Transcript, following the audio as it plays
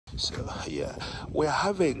So yeah, we're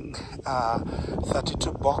having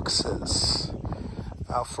 32 boxes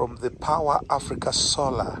from the Power Africa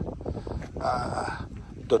Solar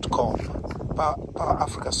 .com. Power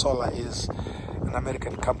Africa Solar is an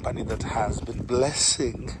American company that has been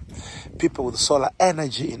blessing people with solar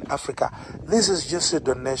energy in Africa. This is just a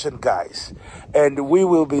donation, guys, and we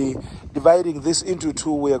will be dividing this into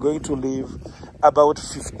two. We are going to leave about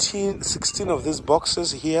 16 of these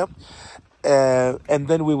boxes here, and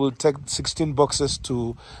then we will take 16 boxes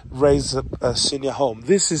to raise a senior home.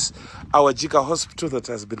 This is our Jika hospital that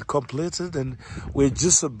has been completed, and we're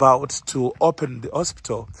just about to open the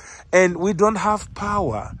hospital, and we don't have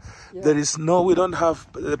power. Yeah. We don't have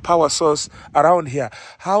the power source around here.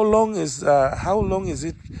 How long is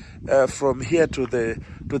it from here to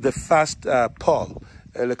the first pole,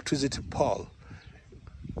 electricity pole?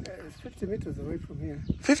 It's 50 meters away from here.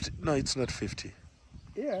 50? No, it's not 50.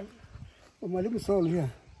 Yeah. Mwalimu Sol here.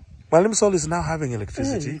 Mwalimu Sol is now having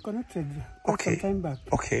electricity. Yeah, he connected some time back.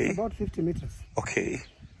 Okay. About 50 meters. Okay.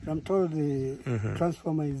 I'm told the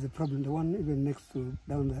transformer is the problem, the one even next to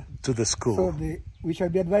down there. To the school. So we shall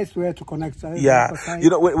be advised where to connect. Yeah. You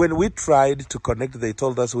know, when we tried to connect, they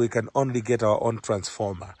told us we can only get our own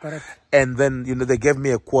transformer. Correct. And then, you know, they gave me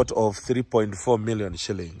a quote of 3.4 million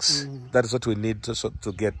shillings. That is what we need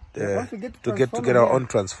to get our own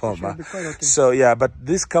transformer. So yeah, but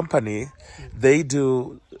this company, they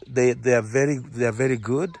are very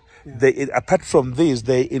good. Yeah. Apart from this,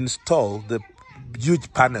 they install the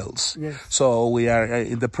huge panels. Yes. So we are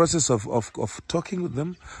in the process of talking with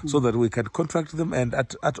them so that we can contract them, and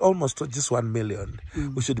at almost just 1 million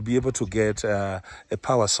we should be able to get a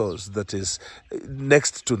power source that is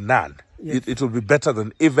next to none. Yes. It will be better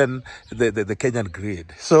than even the Kenyan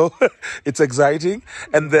grid. So it's exciting,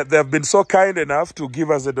 and they have been so kind enough to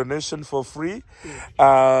give us a donation for free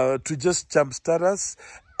to just jumpstart us.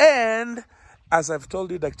 And as I've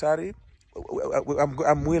told you, Daktari,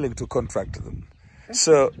 I'm willing to contract them.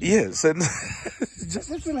 So yes, and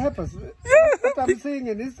this will help us. Yeah. What I'm saying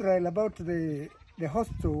in Israel about the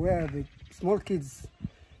hospital where the small kids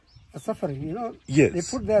are suffering, you know, yes, they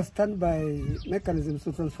put their standby mechanisms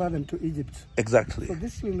to transfer them to Egypt. Exactly. So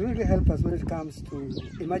this will really help us when it comes to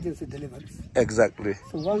emergency deliveries. Exactly.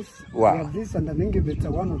 So once we have this and an incubator,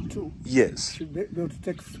 1 or 2, yes, should be able to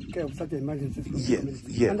take care of such emergencies. Yes,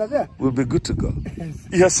 yes. And there, we'll be good to go. Yes.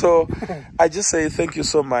 Yeah. So I just say thank you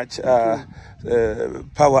so much,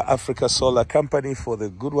 Power Africa Solar Company, for the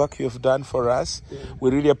good work you've done for us. Yeah.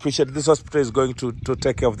 We really appreciate it. This hospital is going to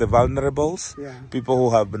take care of the vulnerables, people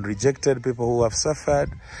who have been rejected, people who have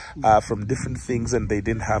suffered from different things, and they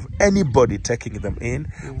didn't have anybody taking them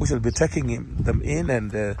in. We shall be taking them in,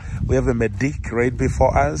 and we have a medic right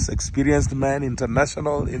before us, experienced man,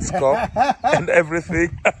 international in scope and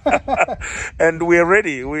everything. And we're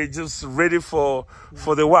ready. We're just ready for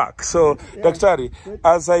the work. So, Daktari,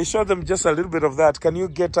 as I show them just a little bit of that, can you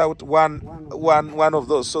get out one of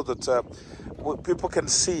those so that people can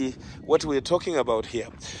see what we're talking about here?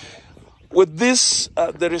 With this,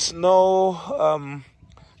 there is no,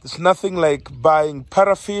 there's nothing like buying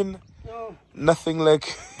paraffin, nothing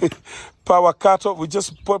like power cut-off. We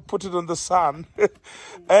just put it on the sun,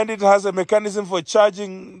 and it has a mechanism for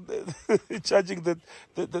charging the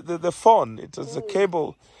phone. It has a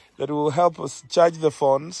cable that will help us charge the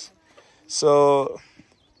phones. So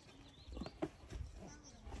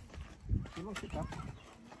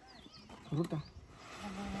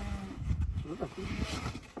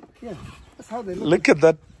yeah, that's how they look at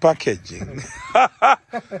that packaging.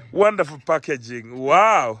 Wonderful packaging.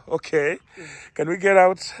 Wow. Okay. Can we get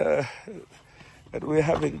out that we're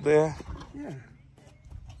having there? Yeah.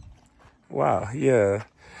 Wow. Yeah.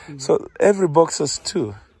 So every box has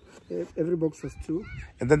 2. Every box has 2.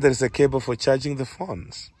 And then there is a cable for charging the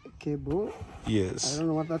phones. Cable. Yes. I don't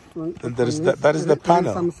know what that one. And there is that is the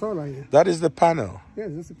panel. Some solar here. That is the panel.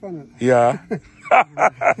 Yes, that's the panel. Yeah.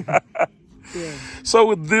 Yeah. So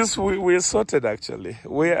with this, we're sorted, actually.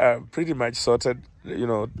 We are pretty much sorted, you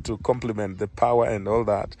know, to complement the power and all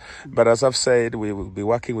that. But as I've said, we will be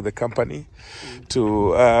working with the company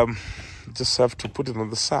to just have to put it on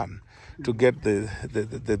the sun to get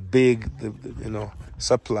the big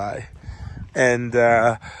supply. And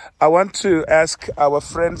I want to ask our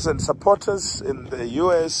friends and supporters in the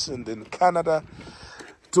US and in Canada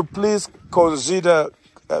to please consider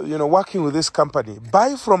working with this company.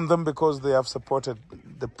 Buy from them because they have supported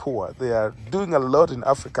the poor. They are doing a lot in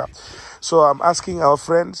Africa. So I'm asking our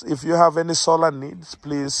friends, if you have any solar needs,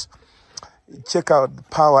 please check out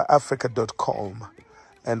powerafrica.com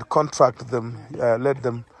and contract them. Let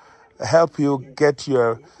them help you get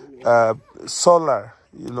your solar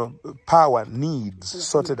power needs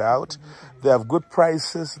sorted out. They have good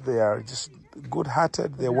prices. They are just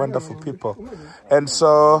good-hearted. They're wonderful people. And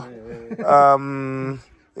so,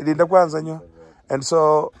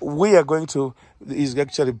 we are going to, he's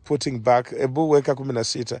actually putting back,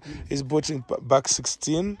 he's putting back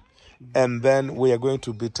 16, and then we are going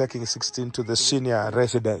to be taking 16 to the senior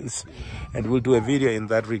residents, and we'll do a video in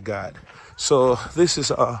that regard. So this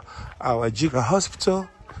is our Jiga hospital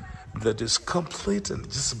that is complete and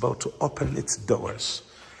just about to open its doors.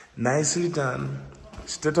 Nicely done,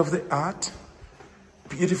 state-of-the-art,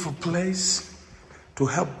 beautiful place to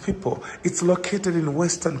help people. It's located in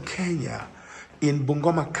Western Kenya, in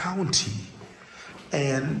Bungoma County,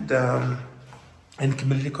 and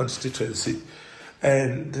community constituency.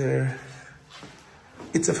 And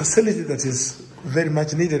it's a facility that is very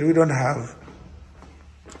much needed. We don't have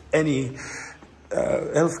any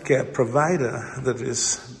healthcare provider that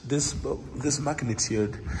is this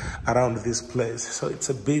magnitude around this place. So it's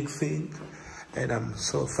a big thing, and I'm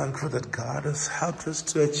so thankful that God has helped us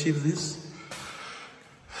to achieve this.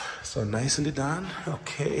 So nicely done.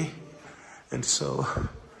 Okay. And so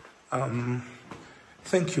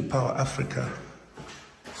thank you, Power Africa,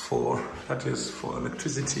 for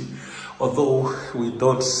electricity. Although we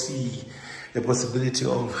don't see the possibility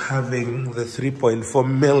of having the 3.4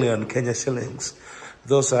 million Kenya shillings.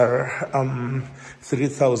 Those are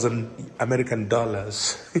 3,000 American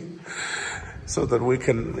dollars. So that we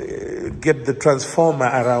can get the transformer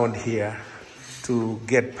around here to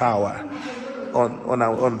get power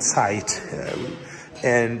on site.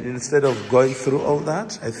 And instead of going through all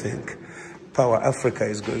that, I think Power Africa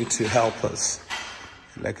is going to help us.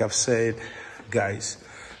 Like I've said, guys,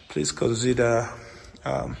 please consider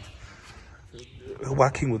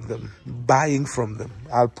working with them, buying from them.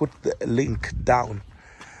 I'll put the link down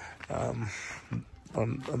on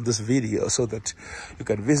this video so that you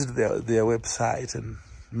can visit their website and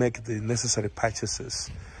make the necessary purchases.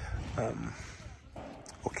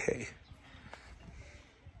 Okay.